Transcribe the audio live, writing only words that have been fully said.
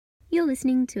You're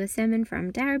listening to a sermon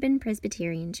from Darebin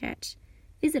Presbyterian Church.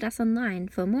 Visit us online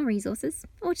for more resources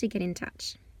or to get in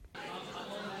touch.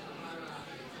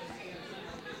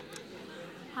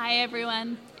 Hi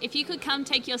everyone. If you could come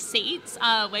take your seats,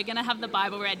 we're going to have the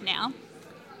Bible read now.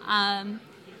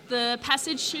 The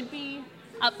passage should be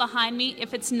up behind me.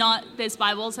 If it's not, there's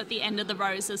Bibles at the end of the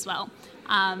rows as well.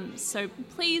 So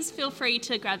please feel free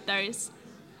to grab those.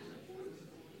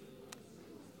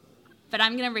 But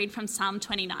I'm going to read from Psalm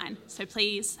 29. So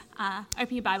please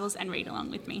open your Bibles and read along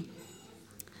with me.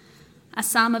 A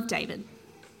Psalm of David.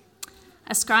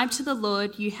 Ascribe to the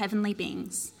Lord, you heavenly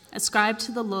beings. Ascribe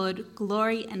to the Lord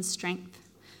glory and strength.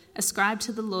 Ascribe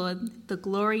to the Lord the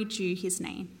glory due his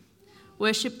name.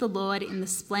 Worship the Lord in the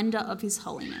splendour of his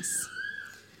holiness.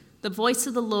 The voice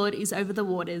of the Lord is over the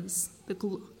waters.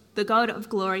 The God of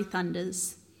glory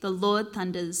thunders. The Lord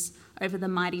thunders over the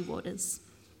mighty waters.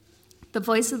 The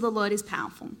voice of the Lord is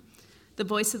powerful. The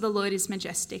voice of the Lord is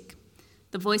majestic.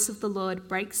 The voice of the Lord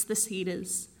breaks the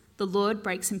cedars. The Lord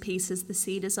breaks in pieces the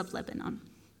cedars of Lebanon.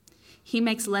 He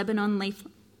makes Lebanon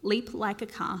leap like a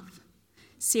calf,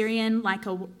 Syrian like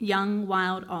a young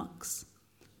wild ox.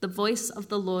 The voice of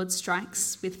the Lord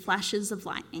strikes with flashes of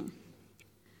lightning.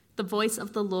 The voice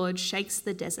of the Lord shakes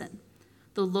the desert.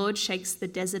 The Lord shakes the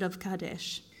desert of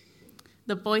Kadesh.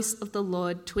 The voice of the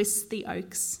Lord twists the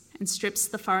oaks and strips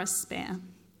the forests bare.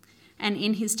 And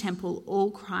in his temple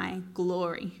all cry,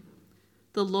 glory.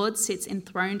 The Lord sits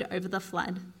enthroned over the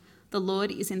flood. The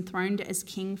Lord is enthroned as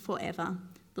king forever.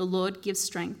 The Lord gives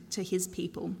strength to his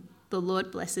people. The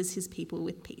Lord blesses his people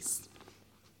with peace.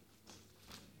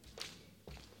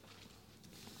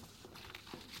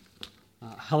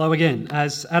 Hello again.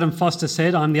 As Adam Foster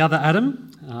said, I'm the other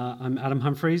Adam. I'm Adam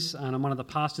Humphreys, and I'm one of the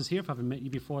pastors here. If I haven't met you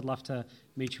before, I'd love to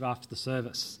meet you after the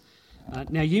service.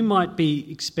 Now, you might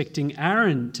be expecting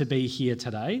Aaron to be here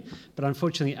today, but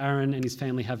unfortunately Aaron and his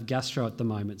family have gastro at the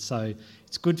moment, so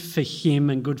it's good for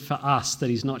him and good for us that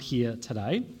he's not here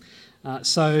today.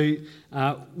 So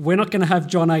we're not going to have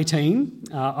John 18.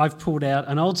 I've pulled out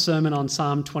an old sermon on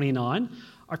Psalm 29.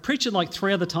 I preached it like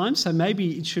 3 other times, so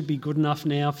maybe it should be good enough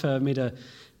now for me to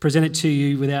present it to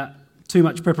you without too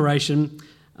much preparation.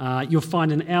 You'll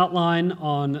find an outline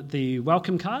on the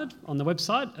welcome card on the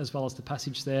website, as well as the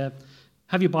passage there.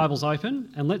 Have your Bibles open,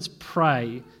 and let's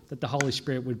pray that the Holy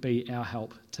Spirit would be our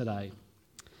help today.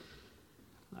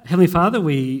 Heavenly Father,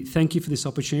 we thank you for this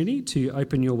opportunity to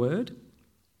open your word.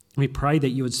 We pray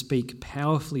that you would speak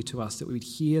powerfully to us, that we would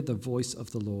hear the voice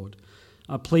of the Lord.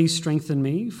 Please strengthen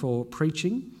me for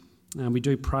preaching. We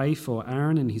do pray for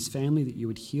Aaron and his family that you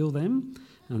would heal them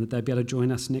and that they'd be able to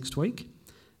join us next week.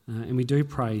 And we do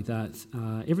pray that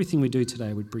everything we do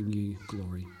today would bring you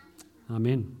glory.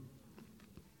 Amen.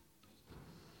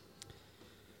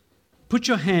 Put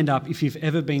your hand up if you've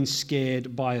ever been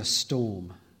scared by a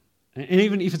storm. And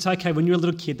even if it's okay, when you're a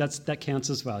little kid, that counts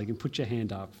as well. You can put your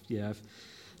hand up. Yeah,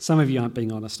 some of you aren't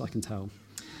being honest, I can tell.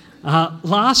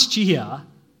 Last year,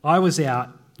 I was out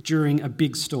during a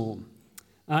big storm.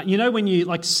 You know when you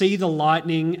see the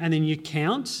lightning and then you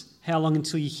count how long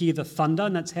until you hear the thunder,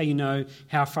 and that's how you know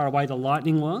how far away the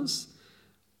lightning was?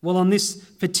 Well, on this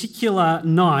particular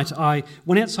night, I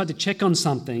went outside to check on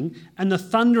something, and the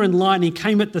thunder and lightning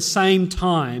came at the same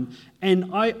time,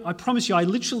 and I promise you, I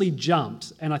literally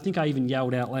jumped, and I think I even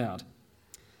yelled out loud.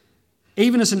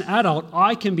 Even as an adult,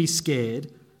 I can be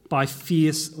scared by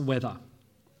fierce weather.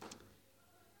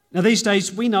 Now, these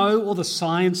days, we know all the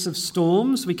science of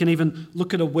storms. We can even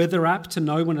look at a weather app to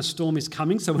know when a storm is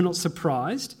coming, so we're not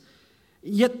surprised.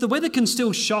 Yet the weather can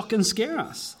still shock and scare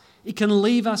us. It can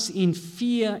leave us in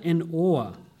fear and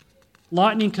awe.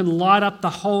 Lightning can light up the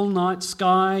whole night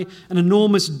sky. An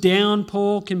enormous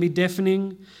downpour can be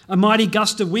deafening. A mighty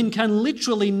gust of wind can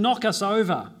literally knock us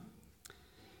over.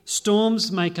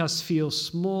 Storms make us feel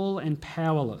small and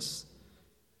powerless.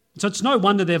 So it's no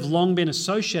wonder they've long been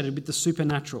associated with the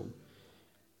supernatural.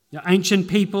 Ancient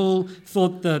people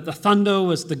thought the thunder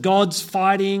was the gods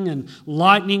fighting, and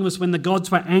lightning was when the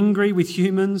gods were angry with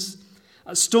humans.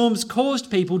 Storms caused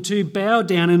people to bow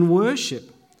down and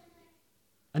worship.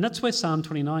 And that's where Psalm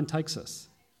 29 takes us.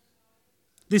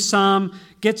 This psalm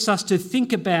gets us to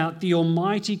think about the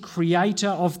almighty creator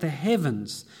of the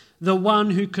heavens, the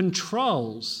one who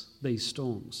controls these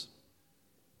storms.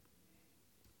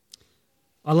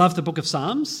 I love the book of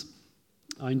Psalms.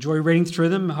 I enjoy reading through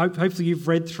them. Hopefully you've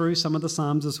read through some of the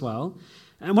Psalms as well.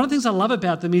 And one of the things I love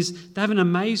about them is they have an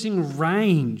amazing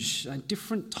range,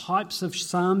 different types of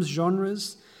Psalms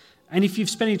genres. And if you've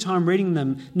spent any time reading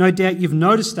them, no doubt you've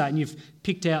noticed that and you've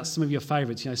picked out some of your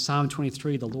favourites. Psalm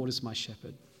 23, the Lord is my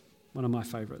shepherd, one of my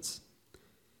favourites.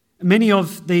 Many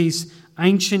of these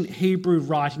ancient Hebrew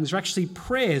writings are actually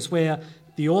prayers where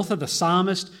the author, the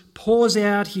psalmist, pours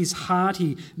out his heart.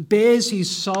 He bears his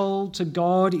soul to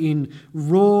God in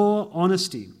raw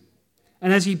honesty.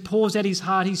 And as he pours out his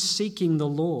heart, he's seeking the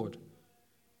Lord.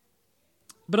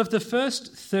 But of the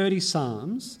first 30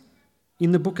 psalms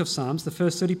in the book of Psalms, the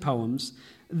first 30 poems,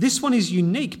 this one is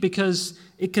unique because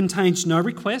it contains no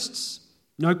requests,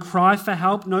 no cry for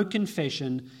help, no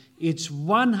confession. It's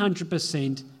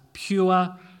 100%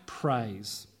 pure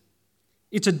praise.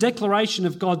 It's a declaration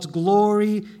of God's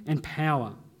glory and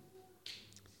power.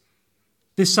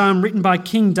 This psalm, written by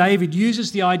King David,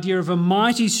 uses the idea of a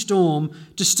mighty storm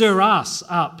to stir us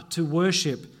up to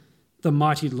worship the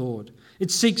mighty Lord.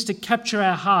 It seeks to capture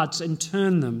our hearts and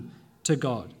turn them to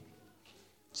God.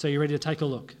 So you're ready to take a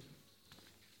look?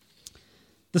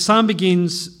 The psalm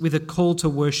begins with a call to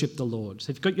worship the Lord. So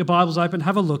if you've got your Bibles open,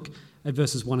 have a look at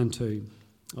verses 1 and 2.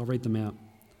 I'll read them out.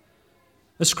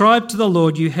 Ascribe to the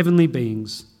Lord, you heavenly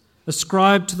beings.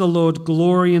 Ascribe to the Lord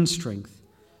glory and strength.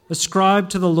 Ascribe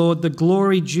to the Lord the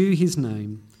glory due his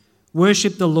name.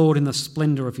 Worship the Lord in the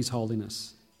splendour of his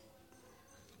holiness.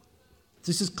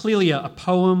 This is clearly a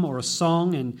poem or a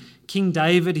song, and King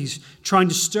David, he's trying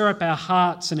to stir up our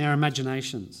hearts and our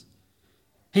imaginations.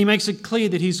 He makes it clear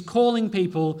that he's calling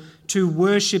people to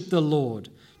worship the Lord,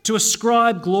 to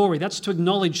ascribe glory. That's to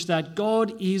acknowledge that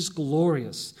God is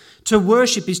glorious. To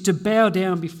worship is to bow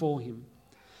down before him.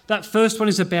 That first one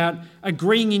is about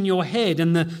agreeing in your head,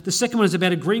 and the second one is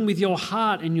about agreeing with your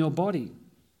heart and your body.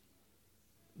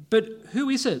 But who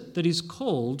is it that is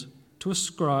called to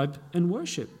ascribe and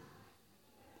worship?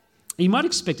 You might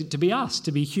expect it to be us,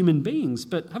 to be human beings,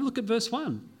 but have a look at verse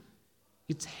 1.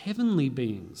 It's heavenly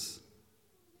beings.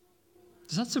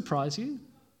 Does that surprise you?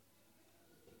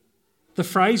 The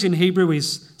phrase in Hebrew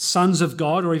is sons of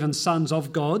God or even sons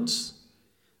of gods,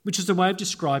 which is a way of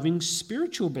describing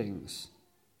spiritual beings.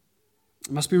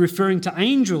 It must be referring to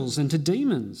angels and to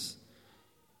demons.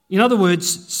 In other words,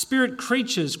 spirit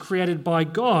creatures created by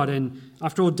God, and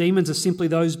after all, demons are simply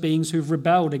those beings who've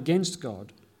rebelled against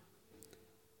God.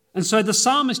 And so the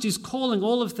psalmist is calling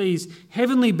all of these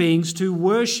heavenly beings to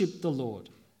worship the Lord.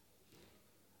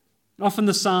 Often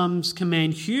the Psalms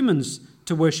command humans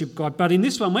to worship God, but in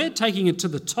this one we're taking it to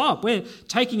the top. We're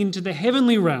taking it into the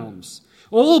heavenly realms.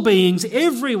 All beings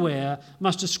everywhere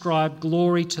must ascribe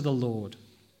glory to the Lord.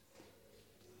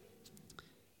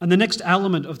 And the next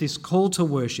element of this call to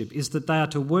worship is that they are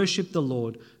to worship the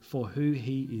Lord for who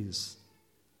he is.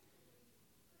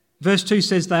 Verse 2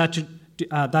 says they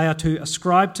are to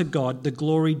ascribe to God the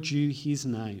glory due his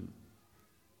name.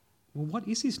 Well, what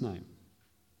is his name?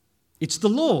 It's the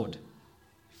Lord.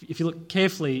 If you look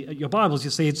carefully at your Bibles,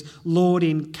 you'll see it's Lord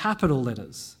in capital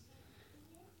letters.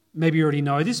 Maybe you already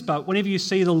know this, but whenever you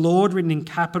see the Lord written in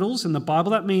capitals in the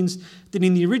Bible, that means that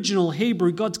in the original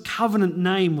Hebrew, God's covenant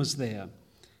name was there.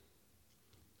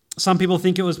 Some people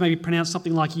think it was maybe pronounced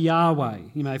something like Yahweh.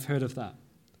 You may have heard of that.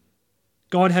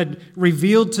 God had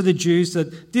revealed to the Jews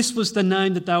that this was the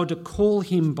name that they were to call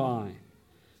him by.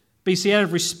 But you see, out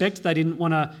of respect, they didn't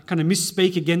want to kind of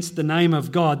misspeak against the name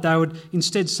of God. They would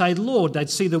instead say Lord. They'd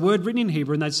see the word written in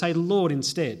Hebrew and they'd say Lord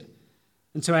instead.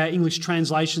 And so our English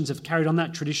translations have carried on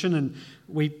that tradition, and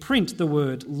we print the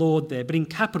word Lord there, but in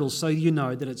capitals so you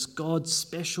know that it's God's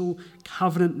special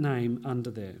covenant name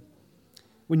under there.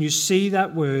 When you see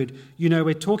that word, you know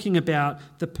we're talking about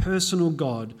the personal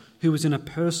God who was in a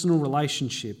personal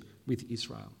relationship with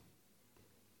Israel.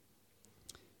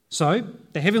 So,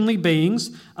 the heavenly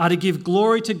beings are to give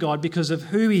glory to God because of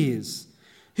who he is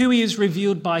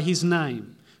revealed by his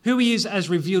name, who he is as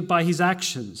revealed by his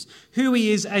actions, who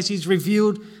he is as he's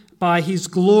revealed by his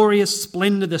glorious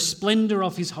splendour, the splendour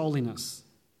of his holiness.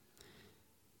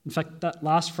 In fact, that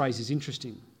last phrase is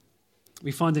interesting.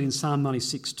 We find it in Psalm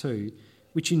 96 too,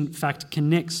 which in fact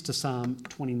connects to Psalm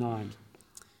 29.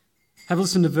 Have a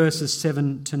listen to verses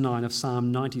 7 to 9 of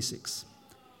Psalm 96.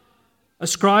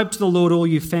 Ascribe to the Lord, all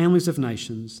you families of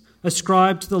nations.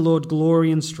 Ascribe to the Lord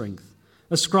glory and strength.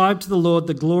 Ascribe to the Lord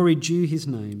the glory due his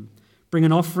name. Bring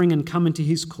an offering and come into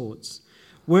his courts.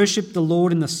 Worship the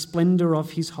Lord in the splendour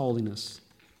of his holiness.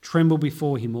 Tremble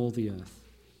before him, all the earth.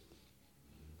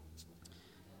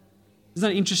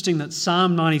 Isn't it interesting that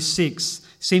Psalm 96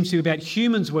 seems to be about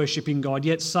humans worshipping God,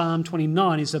 yet Psalm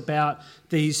 29 is about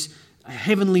these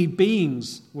heavenly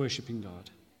beings worshipping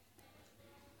God?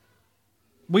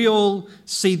 We all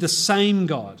see the same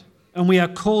God, and we are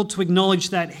called to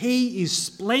acknowledge that he is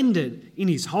splendid in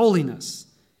his holiness.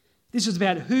 This is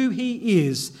about who he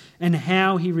is and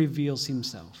how he reveals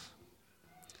himself.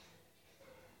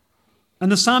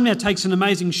 And the psalm now takes an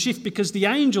amazing shift because the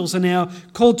angels are now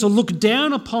called to look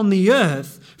down upon the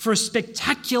earth for a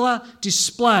spectacular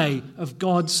display of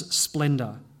God's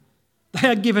splendour. They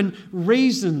are given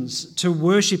reasons to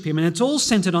worship him, and it's all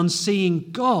centred on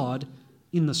seeing God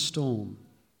in the storm.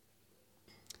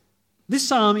 This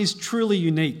psalm is truly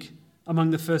unique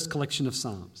among the first collection of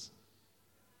psalms.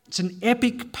 It's an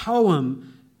epic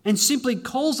poem and simply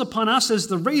calls upon us as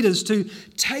the readers to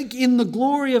take in the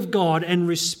glory of God and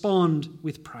respond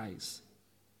with praise.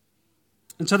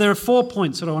 And so there are 4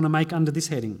 points that I want to make under this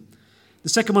heading. The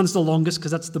second one's the longest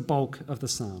because that's the bulk of the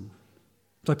psalm.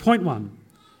 So point 1,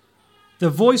 the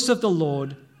voice of the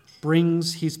Lord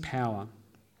brings his power.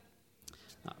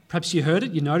 Perhaps you heard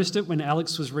it, you noticed it when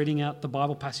Alex was reading out the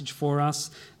Bible passage for us,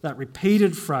 that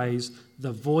repeated phrase,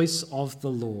 the voice of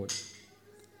the Lord.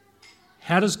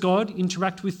 How does God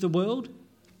interact with the world?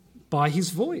 By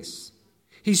his voice.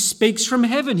 He speaks from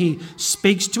heaven. He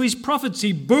speaks to his prophets.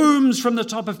 He booms from the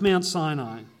top of Mount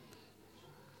Sinai.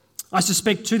 I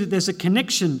suspect too that there's a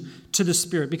connection to the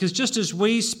Spirit, because just as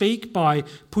we speak by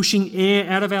pushing air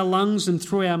out of our lungs and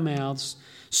through our mouths,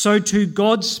 so too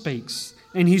God speaks,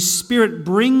 and his Spirit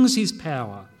brings his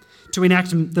power to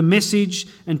enact the message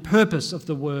and purpose of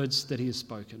the words that he has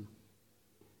spoken.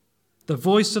 The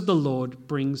voice of the Lord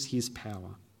brings his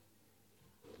power.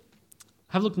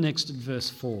 Have a look next at verse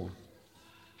 4.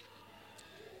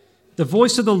 The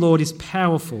voice of the Lord is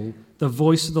powerful. The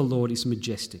voice of the Lord is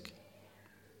majestic.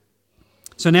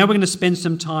 So now we're going to spend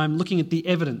some time looking at the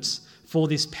evidence for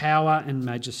this power and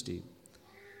majesty.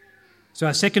 So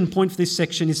our second point for this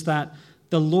section is that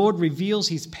the Lord reveals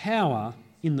his power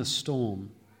in the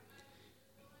storm.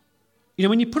 You know,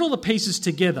 when you put all the pieces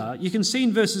together, you can see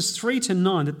in verses 3 to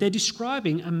 9 that they're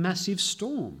describing a massive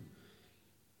storm.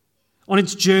 On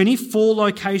its journey, 4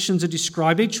 locations are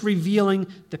described, each revealing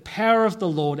the power of the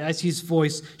Lord as his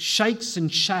voice shakes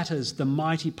and shatters the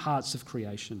mighty parts of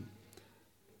creation.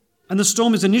 And the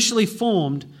storm is initially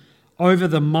formed over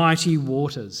the mighty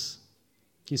waters.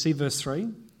 Can you see verse 3?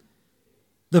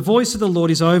 The voice of the Lord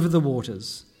is over the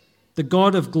waters. The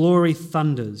God of glory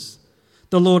thunders.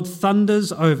 The Lord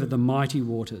thunders over the mighty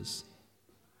waters.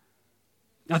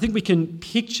 I think we can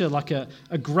picture like a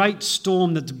great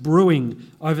storm that's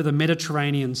brewing over the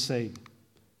Mediterranean Sea.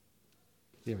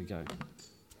 There we go.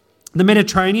 The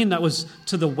Mediterranean, that was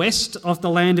to the west of the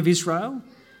land of Israel,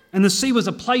 and the sea was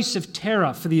a place of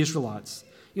terror for the Israelites.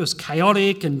 It was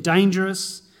chaotic and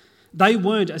dangerous. They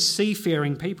weren't a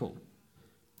seafaring people.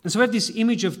 And so we have this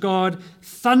image of God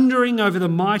thundering over the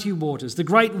mighty waters, the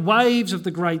great waves of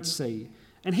the great sea.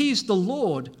 And he is the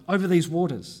Lord over these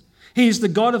waters. He is the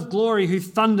God of glory who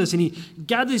thunders, and he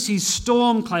gathers his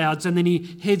storm clouds and then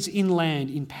he heads inland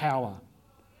in power.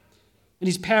 And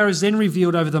his power is then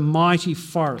revealed over the mighty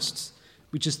forests,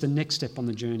 which is the next step on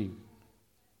the journey.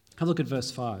 Have a look at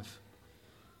verse 5.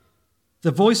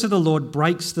 The voice of the Lord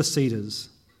breaks the cedars.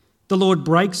 The Lord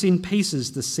breaks in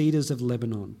pieces the cedars of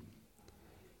Lebanon.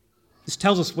 This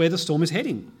tells us where the storm is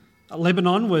heading.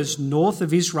 Lebanon was north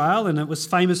of Israel and it was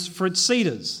famous for its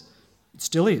cedars. It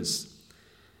still is.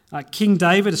 King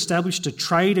David established a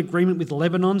trade agreement with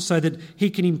Lebanon so that he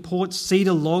can import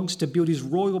cedar logs to build his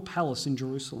royal palace in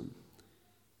Jerusalem.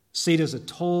 Cedars are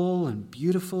tall and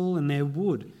beautiful, and their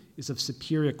wood is of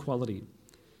superior quality.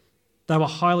 They were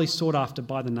highly sought after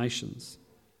by the nations.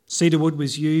 Cedar wood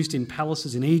was used in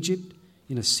palaces in Egypt,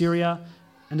 in Assyria,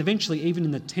 and eventually even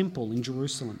in the temple in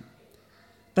Jerusalem.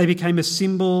 They became a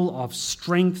symbol of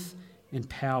strength and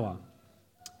power.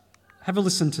 Have a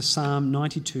listen to Psalm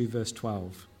 92, verse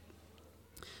 12.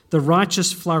 The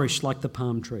righteous flourish like the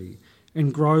palm tree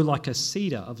and grow like a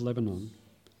cedar of Lebanon.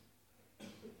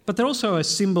 But they're also a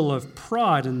symbol of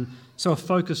pride and so a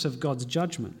focus of God's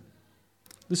judgment.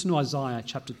 Listen to Isaiah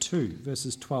chapter 2,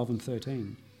 verses 12 and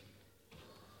 13.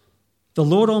 The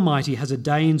Lord Almighty has a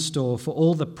day in store for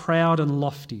all the proud and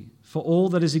lofty, for all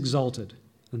that is exalted,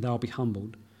 and they'll be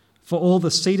humbled, for all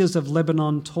the cedars of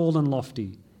Lebanon tall and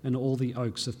lofty, and all the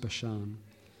oaks of Bashan.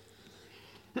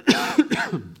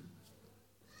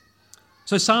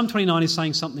 So Psalm 29 is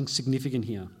saying something significant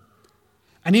here.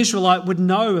 An Israelite would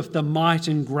know of the might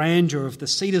and grandeur of the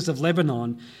cedars of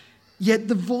Lebanon, yet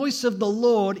the voice of the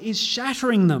Lord is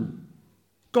shattering them.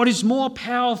 God is more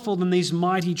powerful than these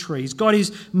mighty trees. God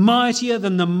is mightier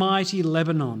than the mighty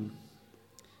Lebanon.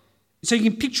 So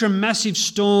you can picture a massive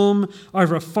storm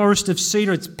over a forest of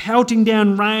cedar. It's pelting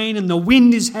down rain and the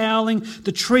wind is howling.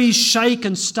 The trees shake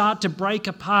and start to break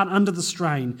apart under the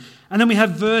strain. And then we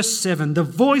have verse 7. The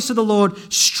voice of the Lord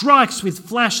strikes with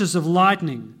flashes of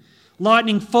lightning.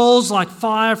 Lightning falls like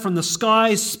fire from the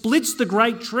sky, splits the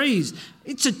great trees.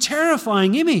 It's a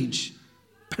terrifying image,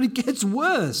 but it gets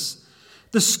worse.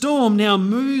 The storm now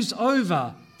moves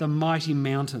over the mighty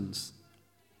mountains.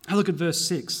 Have a look at verse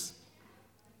 6.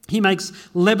 He makes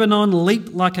Lebanon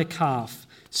leap like a calf,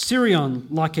 Sirion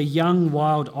like a young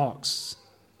wild ox.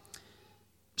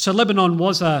 So Lebanon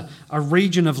was a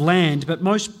region of land, but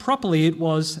most properly it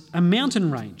was a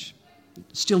mountain range.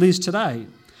 It still is today.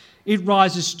 It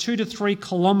rises 2 to 3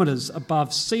 kilometres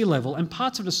above sea level, and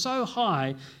parts of it are so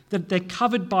high that they're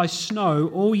covered by snow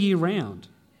all year round.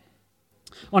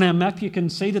 On our map you can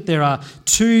see that there are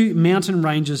 2 mountain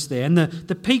ranges there, and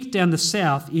the peak down the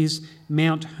south is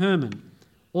Mount Hermon,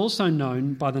 also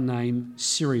known by the name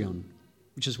Sirion,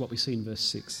 which is what we see in verse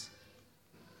 6.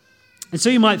 And so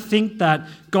you might think that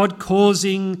God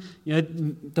causing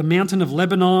the mountain of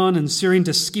Lebanon and Sirion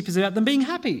to skip is about them being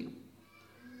happy.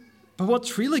 But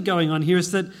what's really going on here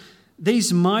is that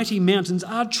these mighty mountains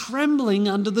are trembling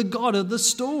under the God of the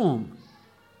storm.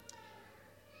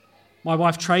 My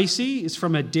wife Tracy is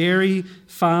from a dairy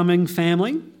farming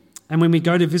family, and when we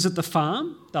go to visit the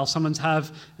farm, they'll sometimes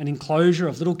have an enclosure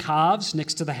of little calves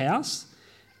next to the house.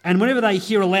 And whenever they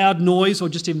hear a loud noise or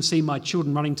just even see my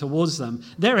children running towards them,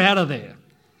 they're out of there.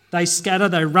 They scatter,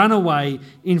 they run away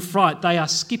in fright. They are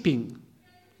skipping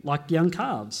like young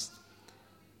calves.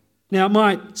 Now, it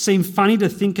might seem funny to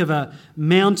think of a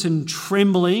mountain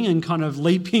trembling and kind of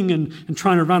leaping and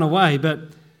trying to run away, but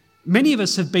many of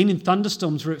us have been in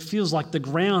thunderstorms where it feels like the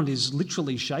ground is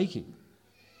literally shaking.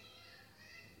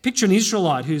 Picture an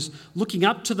Israelite who's looking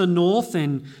up to the north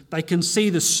and they can see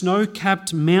the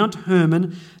snow-capped Mount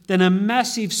Hermon. Then a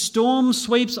massive storm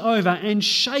sweeps over and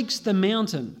shakes the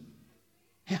mountain.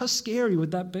 How scary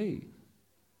would that be?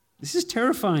 This is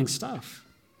terrifying stuff.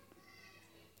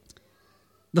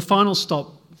 The final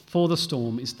stop for the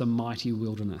storm is the mighty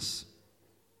wilderness.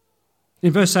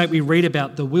 In verse 8 we read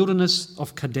about the wilderness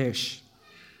of Kadesh.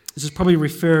 This is probably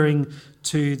referring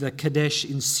to the Kadesh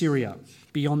in Syria,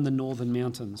 beyond the northern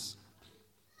mountains.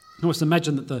 You must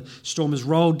imagine that the storm has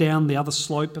rolled down the other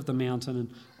slope of the mountain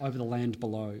and over the land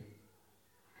below.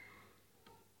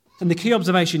 And the key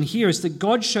observation here is that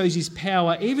God shows his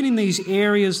power even in these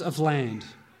areas of land.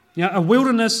 A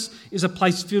wilderness is a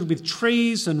place filled with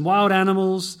trees and wild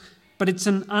animals, but it's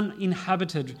an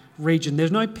uninhabited region. There's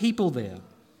no people there.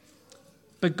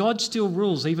 But God still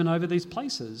rules even over these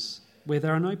places where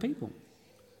there are no people.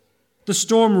 The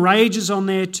storm rages on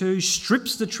there too,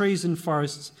 strips the trees and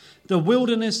forests. The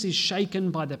wilderness is shaken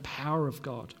by the power of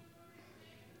God.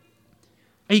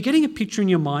 Are you getting a picture in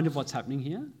your mind of what's happening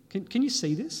here? Can you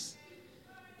see this?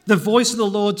 The voice of the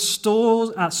Lord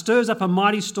stirs up a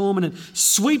mighty storm and it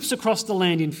sweeps across the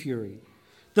land in fury.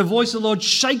 The voice of the Lord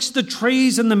shakes the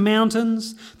trees and the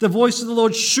mountains. The voice of the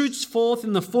Lord shoots forth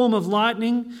in the form of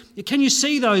lightning. Can you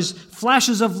see those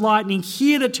flashes of lightning,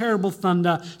 hear the terrible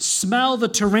thunder, smell the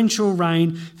torrential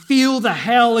rain, feel the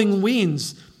howling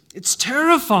winds? It's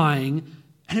terrifying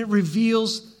and it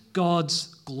reveals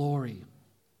God's glory.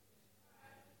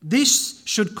 This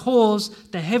should cause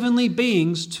the heavenly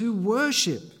beings to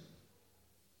worship.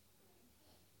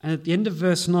 And at the end of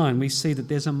verse 9, we see that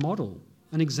there's a model,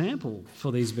 an example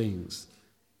for these beings.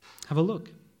 Have a look.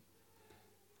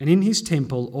 And in his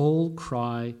temple all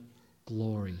cry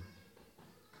glory.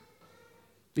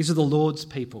 These are the Lord's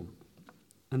people,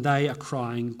 and they are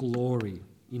crying glory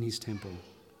in his temple.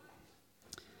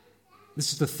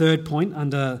 This is the third point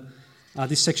under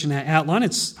this section in our outline.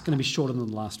 It's going to be shorter than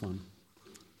the last one.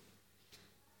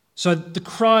 So the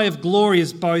cry of glory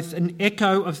is both an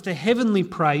echo of the heavenly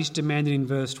praise demanded in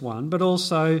verse 1, but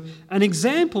also an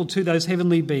example to those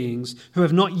heavenly beings who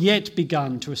have not yet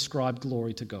begun to ascribe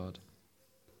glory to God.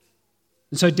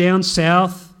 And so down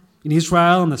south in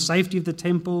Israel, in the safety of the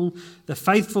temple, the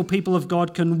faithful people of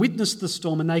God can witness the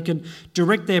storm and they can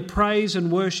direct their praise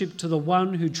and worship to the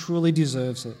one who truly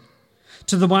deserves it,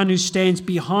 to the one who stands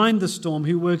behind the storm,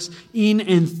 who works in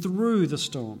and through the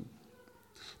storm.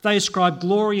 They ascribe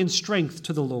glory and strength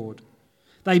to the Lord.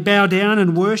 They bow down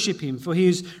and worship him, for he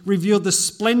has revealed the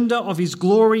splendour of his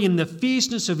glory and the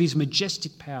fierceness of his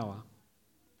majestic power.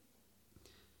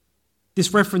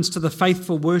 This reference to the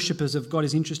faithful worshippers of God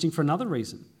is interesting for another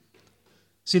reason.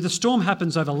 See, the storm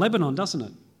happens over Lebanon, doesn't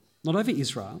it? Not over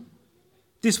Israel.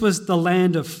 This was the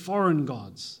land of foreign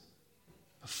gods,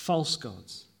 of false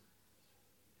gods.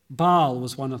 Baal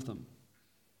was one of them.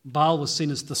 Baal was seen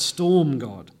as the storm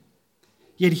god.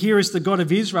 Yet here is the God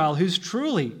of Israel who's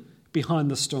truly behind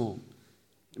the storm.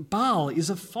 Baal is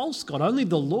a false god. Only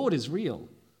the Lord is real.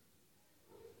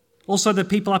 Also, the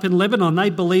people up in Lebanon,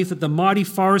 they believed that the mighty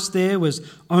forest there was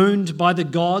owned by the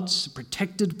gods,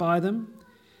 protected by them.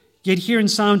 Yet here in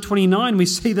Psalm 29, we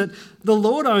see that the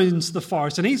Lord owns the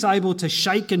forest and he's able to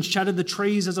shake and shatter the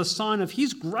trees as a sign of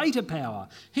his greater power.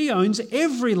 He owns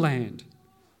every land.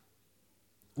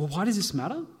 Well, why does this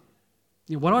matter?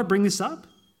 Why do I bring this up?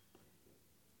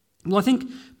 Well, I think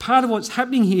part of what's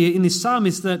happening here in this psalm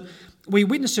is that we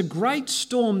witness a great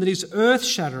storm that is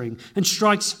earth-shattering and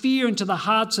strikes fear into the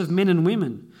hearts of men and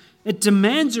women. It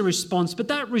demands a response, but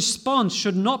that response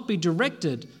should not be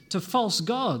directed to false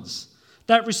gods.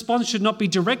 That response should not be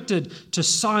directed to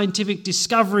scientific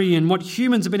discovery and what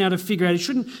humans have been able to figure out. It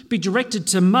shouldn't be directed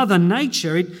to Mother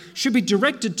Nature. It should be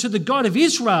directed to the God of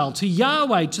Israel, to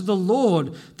Yahweh, to the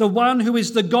Lord, the one who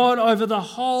is the God over the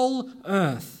whole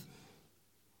earth.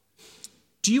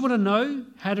 Do you want to know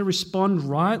how to respond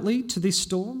rightly to this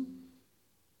storm?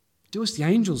 Do as the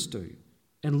angels do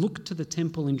and look to the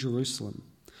temple in Jerusalem.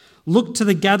 Look to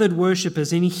the gathered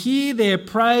worshippers and hear their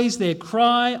praise, their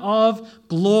cry of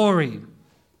glory.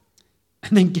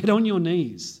 And then get on your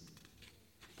knees.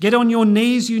 Get on your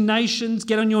knees, you nations.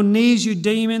 Get on your knees, you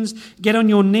demons. Get on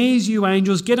your knees, you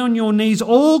angels. Get on your knees,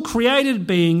 all created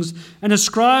beings, and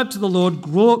ascribe to the Lord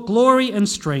glory and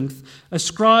strength.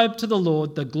 Ascribe to the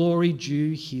Lord the glory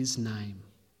due his name.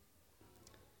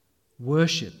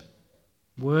 Worship,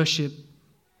 worship,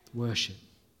 worship.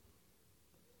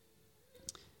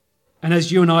 And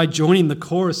as you and I join in the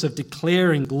chorus of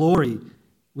declaring glory,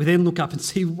 we then look up and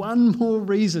see one more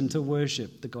reason to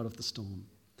worship the God of the storm.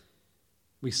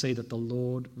 We see that the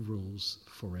Lord rules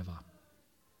forever.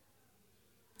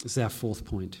 This is our fourth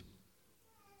point.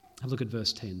 Have a look at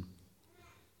verse 10.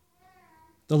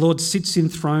 The Lord sits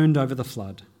enthroned over the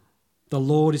flood. The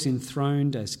Lord is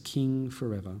enthroned as King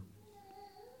forever.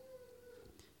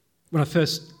 When I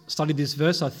first studied this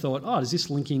verse, I thought, is this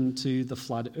linking to the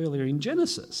flood earlier in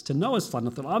Genesis, to Noah's flood?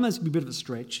 And I thought, that must be a bit of a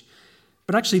stretch.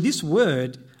 But actually, this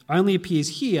word only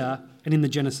appears here and in the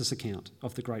Genesis account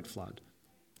of the great flood.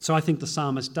 So I think the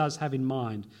psalmist does have in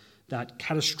mind that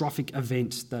catastrophic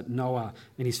event that Noah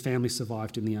and his family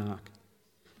survived in the ark.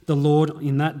 The Lord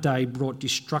in that day brought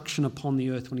destruction upon the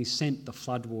earth when he sent the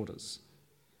flood waters.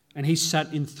 And he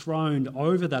sat enthroned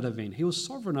over that event. He was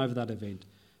sovereign over that event.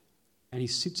 And he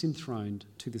sits enthroned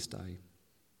to this day.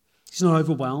 He's not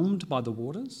overwhelmed by the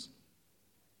waters.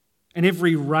 And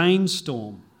every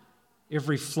rainstorm,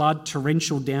 every flood,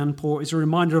 torrential downpour is a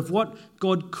reminder of what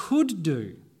God could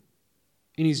do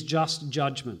in his just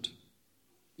judgment,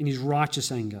 in his righteous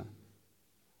anger.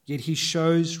 Yet he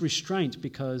shows restraint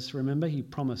because, remember, he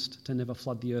promised to never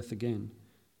flood the earth again.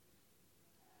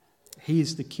 He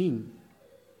is the King.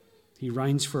 He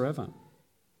reigns forever.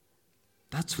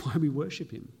 That's why we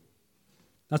worship him.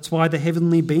 That's why the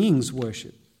heavenly beings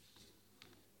worship.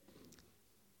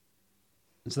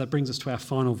 And so that brings us to our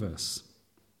final verse,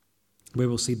 where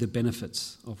we'll see the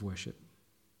benefits of worship.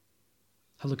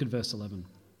 Have a look at verse 11.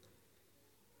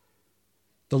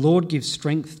 The Lord gives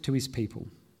strength to his people.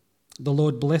 The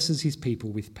Lord blesses his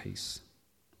people with peace.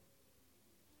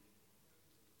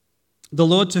 The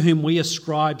Lord to whom we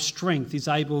ascribe strength is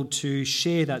able to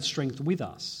share that strength with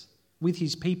us, with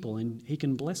his people, and he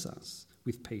can bless us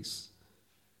with peace.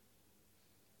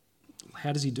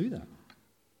 How does he do that?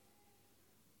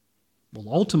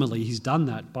 Well, ultimately, he's done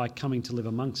that by coming to live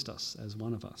amongst us as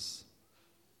one of us.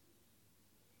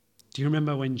 Do you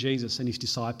remember when Jesus and his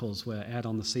disciples were out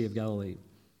on the Sea of Galilee?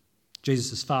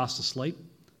 Jesus is fast asleep,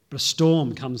 but a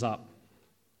storm comes up.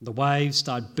 The waves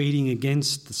start beating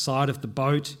against the side of the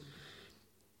boat.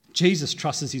 Jesus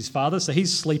trusts his Father, so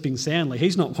he's sleeping soundly.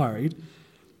 He's not worried.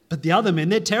 But the other men,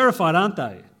 they're terrified, aren't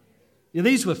they?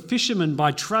 These were fishermen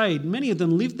by trade. Many of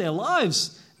them lived their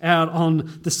lives out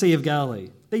on the Sea of Galilee.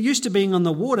 They're used to being on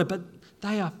the water, but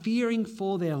they are fearing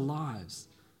for their lives.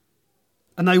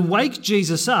 And they wake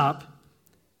Jesus up,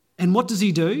 and what does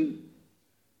he do?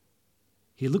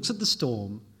 He looks at the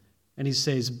storm and he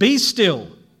says, "Be still,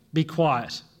 be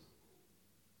quiet."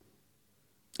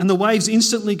 And the waves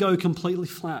instantly go completely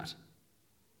flat.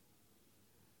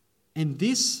 And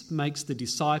this makes the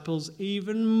disciples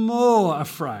even more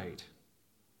afraid.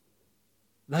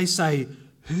 They say,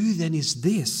 "Who then is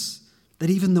this, that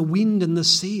even the wind and the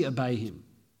sea obey him?"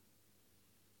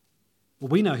 Well,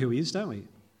 we know who he is, don't we?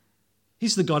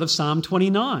 He's the God of Psalm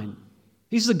 29.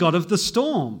 He's the God of the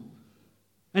storm.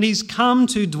 And he's come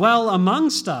to dwell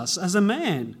amongst us as a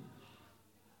man.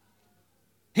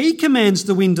 He commands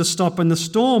the wind to stop and the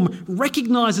storm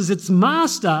recognizes its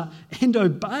master and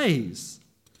obeys.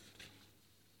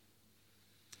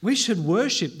 We should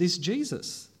worship this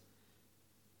Jesus.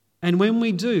 And when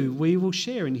we do, we will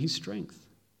share in his strength.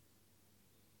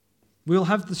 We'll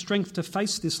have the strength to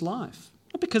face this life.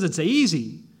 Not because it's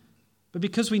easy, but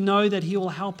because we know that he will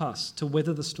help us to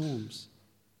weather the storms.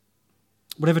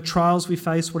 Whatever trials we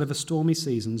face, whatever stormy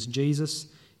seasons, Jesus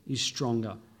is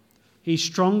stronger. He's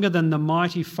stronger than the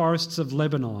mighty forests of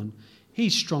Lebanon.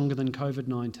 He's stronger than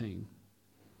COVID-19.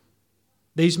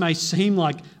 These may seem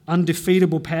like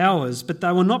undefeatable powers, but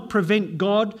they will not prevent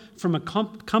God from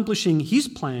accomplishing his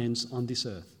plans on this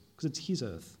earth, because it's his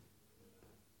earth.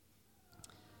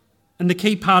 And the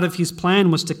key part of his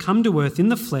plan was to come to earth in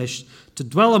the flesh, to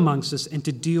dwell amongst us and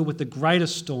to deal with the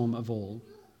greatest storm of all,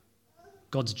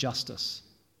 God's justice.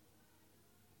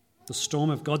 The storm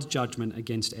of God's judgment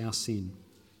against our sin.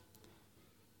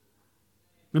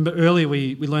 Remember earlier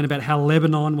we learned about how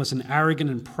Lebanon was an arrogant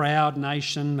and proud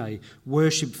nation. They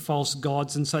worshipped false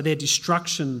gods, and so their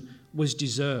destruction was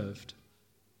deserved.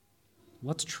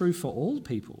 What's true for all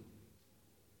people?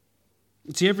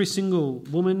 It's every single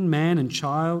woman, man and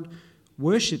child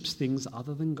worships things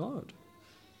other than God.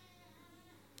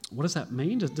 What does that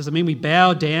mean? Does it mean we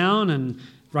bow down and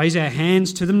raise our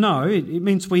hands to them? No, it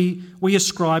means we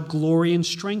ascribe glory and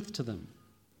strength to them.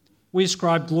 We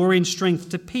ascribe glory and strength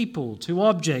to people, to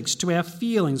objects, to our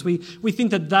feelings. We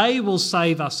think that they will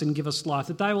save us and give us life,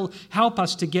 that they will help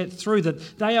us to get through,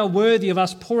 that they are worthy of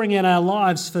us pouring out our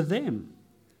lives for them.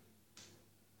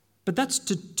 But that's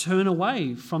to turn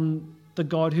away from the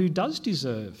God who does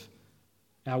deserve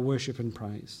our worship and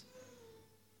praise.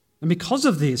 And because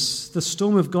of this, the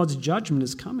storm of God's judgment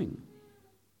is coming.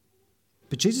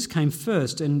 But Jesus came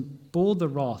first and bore the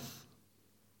wrath,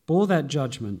 bore that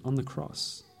judgment on the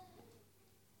cross.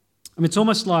 I mean, it's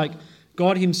almost like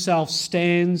God himself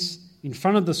stands in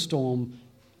front of the storm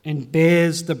and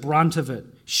bears the brunt of it,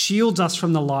 shields us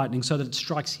from the lightning so that it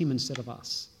strikes him instead of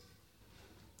us.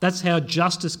 That's how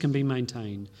justice can be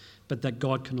maintained, but that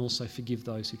God can also forgive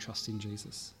those who trust in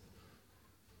Jesus.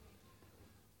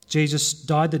 Jesus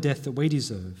died the death that we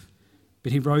deserve,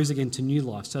 but he rose again to new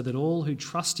life so that all who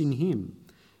trust in him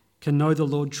can know the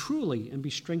Lord truly and be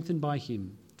strengthened by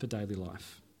him for daily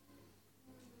life.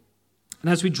 And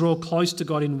as we draw close to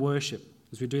God in worship,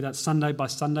 as we do that Sunday by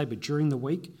Sunday, but during the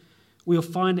week, we'll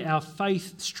find our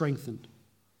faith strengthened.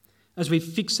 As we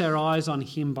fix our eyes on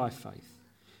him by faith,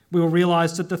 we will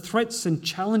realise that the threats and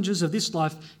challenges of this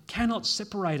life cannot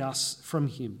separate us from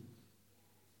him.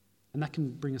 And that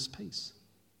can bring us peace.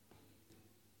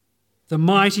 The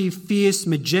mighty, fierce,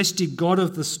 majestic God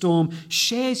of the storm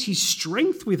shares his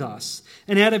strength with us,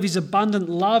 and out of his abundant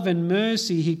love and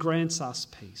mercy, he grants us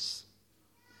peace.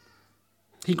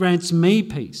 He grants me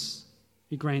peace.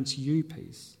 He grants you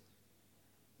peace.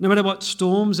 No matter what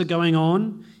storms are going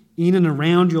on in and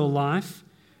around your life,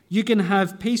 you can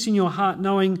have peace in your heart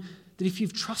knowing that if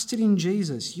you've trusted in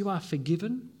Jesus, you are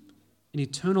forgiven and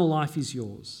eternal life is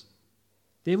yours.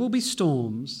 There will be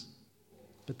storms,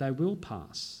 but they will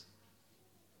pass,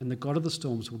 and the God of the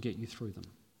storms will get you through them.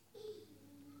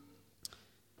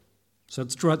 So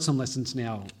let's draw out some lessons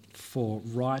now for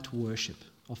right worship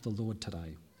of the Lord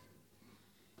today.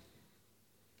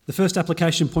 The first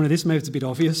application point of this, maybe it's a bit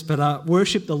obvious, but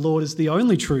worship the Lord as the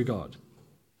only true God.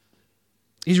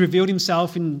 He's revealed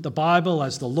himself in the Bible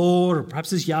as the Lord, or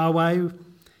perhaps as Yahweh.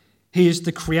 He is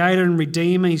the creator and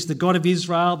redeemer. He's the God of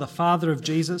Israel, the father of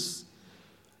Jesus.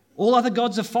 All other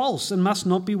gods are false and must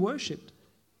not be worshipped.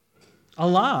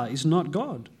 Allah is not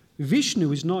God.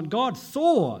 Vishnu is not God.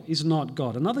 Thor is not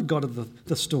God, another god of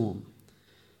the storm.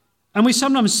 And we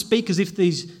sometimes speak as if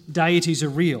these deities are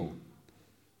real.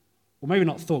 Well, maybe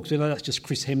not Thor, because we know that's just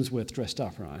Chris Hemsworth dressed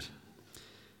up, right?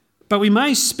 But we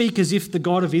may speak as if the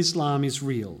God of Islam is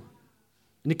real.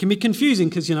 And it can be confusing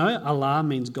because, Allah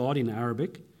means God in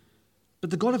Arabic. But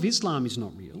the God of Islam is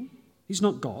not real. He's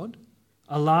not God.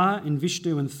 Allah and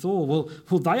Vishnu and Thor,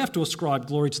 well, they have to ascribe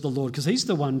glory to the Lord because he's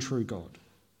the one true God.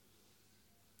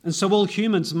 And so all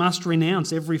humans must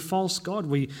renounce every false god.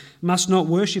 We must not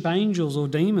worship angels or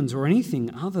demons or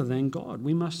anything other than God.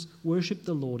 We must worship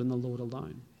the Lord and the Lord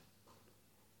alone.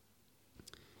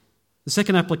 The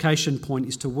second application point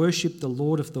is to worship the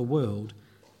Lord of the world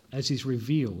as is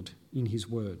revealed in his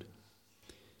word.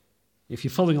 If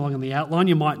you're following along on the outline,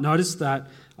 you might notice that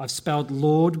I've spelled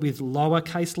Lord with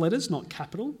lowercase letters, not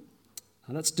capital.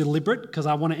 Now, that's deliberate because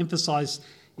I want to emphasise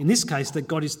in this case that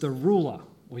God is the ruler,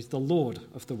 or he's the Lord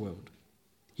of the world.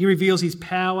 He reveals his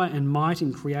power and might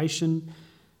in creation,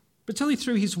 but it's only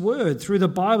through his word, through the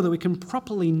Bible, that we can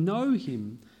properly know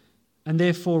him and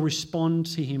therefore respond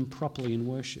to him properly in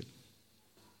worship.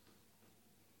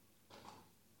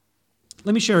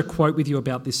 Let me share a quote with you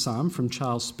about this psalm from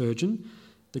Charles Spurgeon,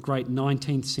 the great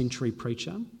 19th century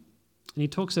preacher. And he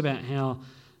talks about how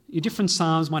your different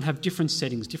psalms might have different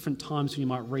settings, different times when you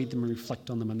might read them and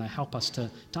reflect on them, and they help us to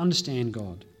understand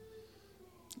God.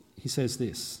 He says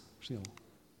this. Actually, I'll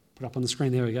put it up on the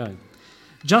screen. There we go.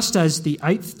 Just as the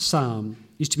 8th psalm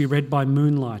is to be read by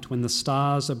moonlight when the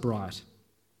stars are bright,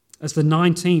 as the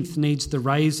 19th needs the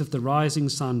rays of the rising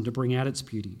sun to bring out its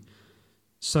beauty,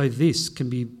 so this can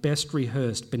be best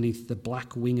rehearsed beneath the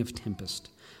black wing of tempest,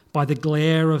 by the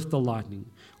glare of the lightning,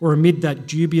 or amid that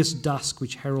dubious dusk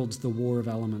which heralds the war of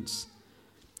elements.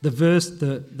 The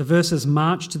verses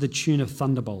march to the tune of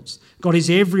thunderbolts. God is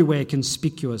everywhere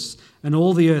conspicuous, and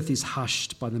all the earth is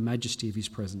hushed by the majesty of his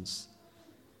presence.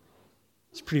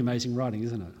 It's pretty amazing writing,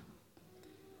 isn't it?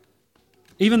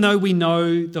 Even though we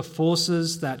know the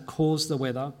forces that cause the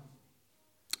weather,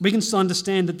 we can still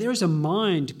understand that there is a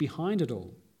mind behind it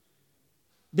all.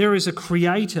 There is a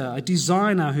creator, a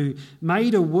designer who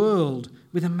made a world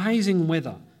with amazing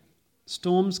weather.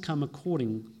 Storms come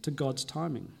according to God's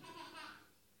timing.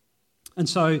 And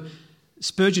so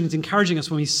Spurgeon is encouraging us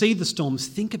when we see the storms,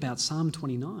 think about Psalm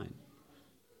 29.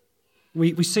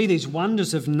 We see these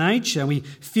wonders of nature, and we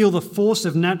feel the force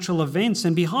of natural events,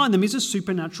 and behind them is a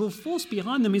supernatural force.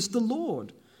 Behind them is the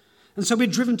Lord. And so we're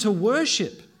driven to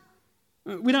worship.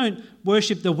 We don't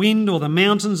worship the wind or the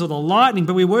mountains or the lightning,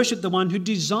 but we worship the one who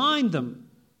designed them,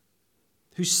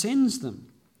 who sends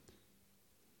them.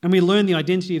 And we learn the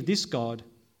identity of this God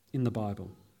in the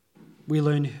Bible. We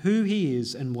learn who he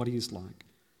is and what he is like.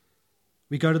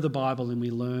 We go to the Bible and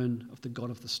we learn of the God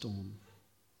of the storm.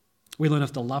 We learn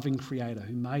of the loving Creator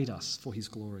who made us for his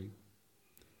glory.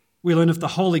 We learn of the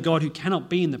holy God who cannot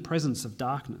be in the presence of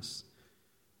darkness.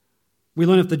 We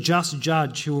learn of the just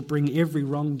judge who will bring every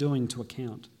wrongdoing to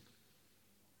account.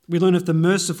 We learn of the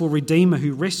merciful Redeemer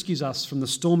who rescues us from the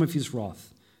storm of his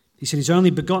wrath. He sent his only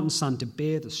begotten Son to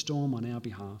bear the storm on our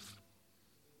behalf.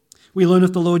 We learn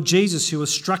of the Lord Jesus who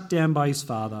was struck down by his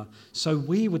Father so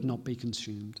we would not be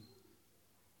consumed.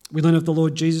 We learn of the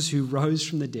Lord Jesus who rose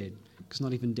from the dead because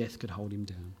not even death could hold him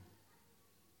down.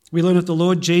 We learn of the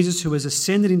Lord Jesus who has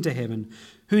ascended into heaven,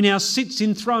 who now sits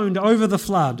enthroned over the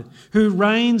flood, who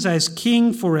reigns as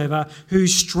King forever, who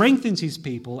strengthens his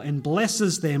people and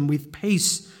blesses them with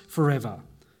peace forever.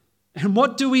 And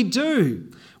what do we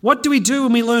do? What do we do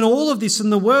when we learn all of this in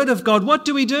the Word of God? What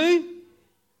do?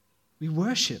 We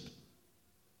worship.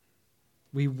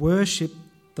 We worship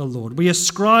the Lord. We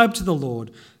ascribe to the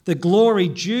Lord the glory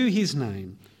due his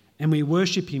name, and we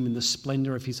worship him in the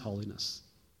splendour of his holiness.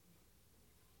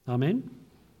 Amen?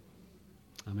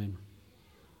 Amen.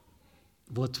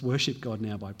 Well, let's worship God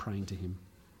now by praying to him.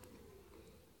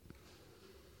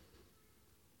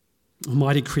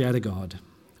 Almighty Creator God,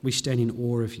 we stand in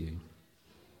awe of you.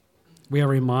 We are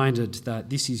reminded that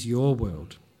this is your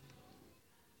world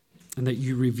and that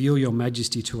you reveal your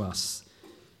majesty to us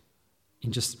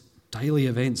in just daily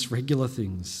events, regular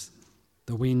things.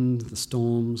 The wind, the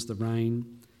storms, the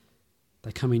rain,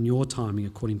 they come in your timing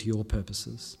according to your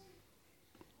purposes.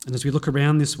 And as we look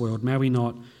around this world, may we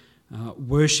not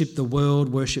worship the world,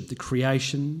 worship the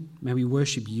creation. May we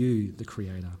worship you, the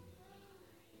Creator.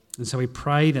 And so we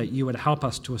pray that you would help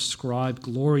us to ascribe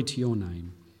glory to your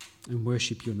name and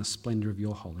worship you in the splendour of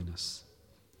your holiness.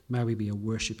 May we be a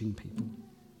worshipping people.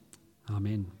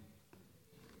 Amen.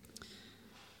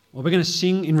 Well, we're going to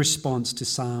sing in response to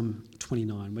Psalm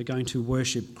 29. We're going to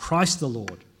worship Christ the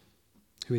Lord.